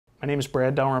My name is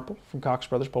Brad Dalrymple from Cox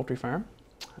Brothers Poultry Farm.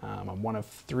 I'm one of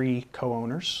 3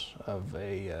 co-owners of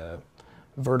a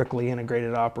vertically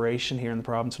integrated operation here in the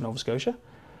province of Nova Scotia.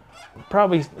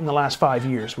 Probably in the last 5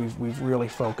 years we've really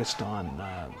focused on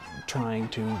trying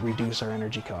to reduce our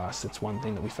energy costs. It's one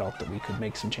thing that we felt that we could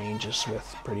make some changes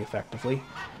with pretty effectively.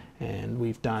 And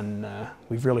we've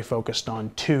really focused on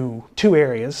two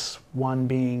areas. One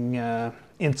being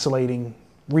re-insulating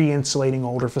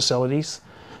older facilities,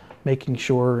 making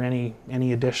sure any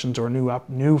additions or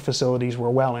new facilities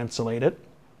were well insulated.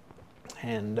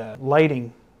 And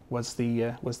lighting was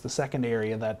the second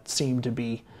area that seemed to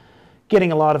be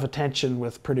getting a lot of attention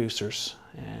with producers,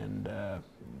 and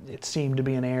it seemed to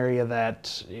be an area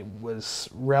that it was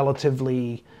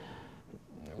relatively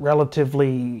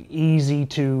easy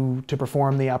to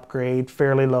perform the upgrade,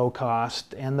 fairly low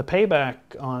cost, and the payback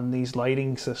on these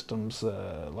lighting systems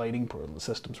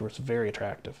was very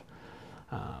attractive,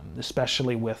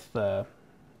 especially with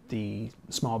the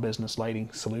Small Business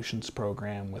Lighting Solutions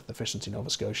program with Efficiency Nova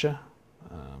Scotia.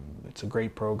 It's a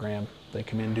great program. They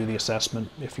come in and do the assessment.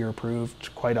 If you're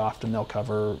approved, quite often they'll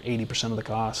cover 80% of the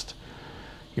cost.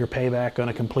 Your payback on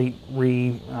a complete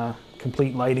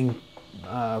lighting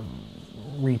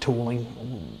retooling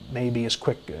may be as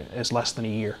quick as less than a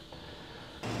year.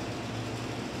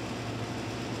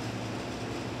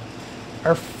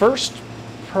 Our first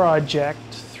project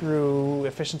through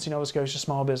Efficiency Nova Scotia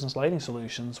Small Business Lighting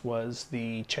Solutions was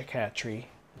the chick hatchery,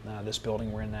 this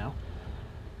building we're in now.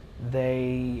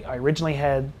 I originally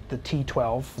had the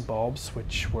T12 bulbs,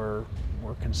 which were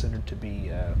considered to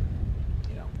be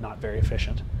not very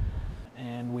efficient,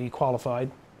 and we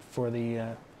qualified for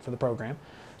the program.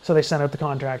 So they sent out the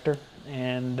contractor,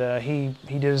 and he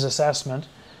did his assessment,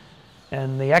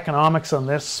 and the economics on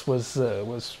this was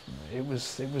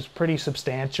pretty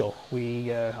substantial.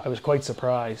 I was quite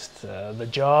surprised.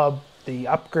 The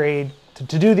upgrade to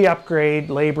do the upgrade,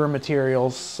 labor,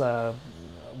 materials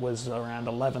was around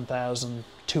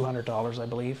 $11,200, I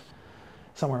believe,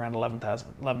 somewhere around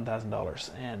 $11,000,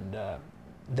 and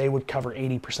they would cover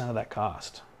 80% of that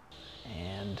cost.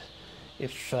 And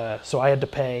so I had to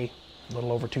pay a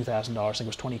little over $2,000. I think it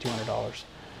was $2,200,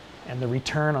 and the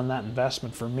return on that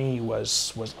investment for me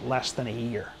was less than a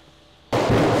year.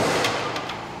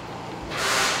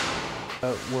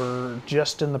 We're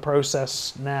just in the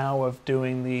process now of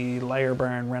doing the layer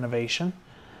barn renovation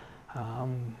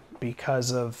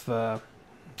because of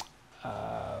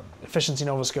Efficiency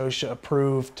Nova Scotia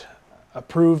approved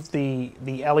the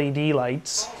LED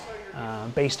lights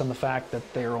based on the fact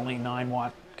that they're only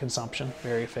 9-watt consumption,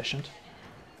 very efficient.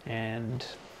 And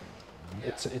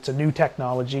it's a new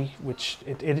technology, which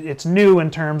it's new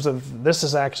in terms of, this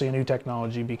is actually a new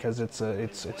technology because it's a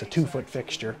 2-foot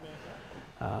fixture,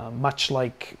 much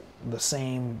like the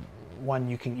same one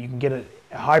you can get a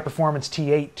high performance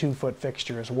T8 2-foot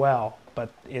fixture as well,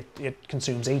 but it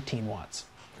consumes 18 watts.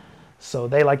 So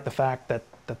they like the fact that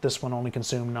this one only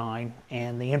consumed 9,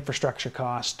 and the infrastructure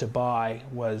cost to buy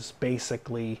was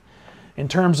basically, in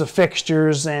terms of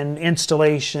fixtures and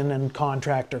installation and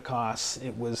contractor costs,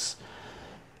 it was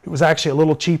actually a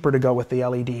little cheaper to go with the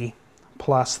LED.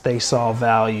 Plus, they saw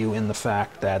value in the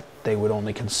fact that they would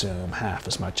only consume half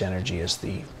as much energy as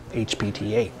the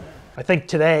HPT8. I think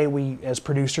today, as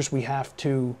producers, we have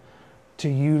to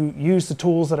use the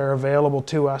tools that are available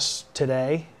to us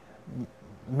today,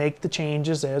 make the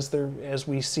changes as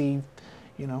we see,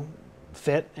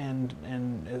 fit, and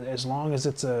as long as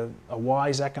it's a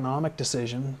wise economic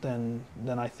decision, then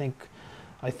I think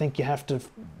you have to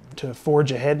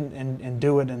forge ahead and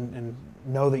do it and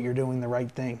know that you're doing the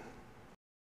right thing.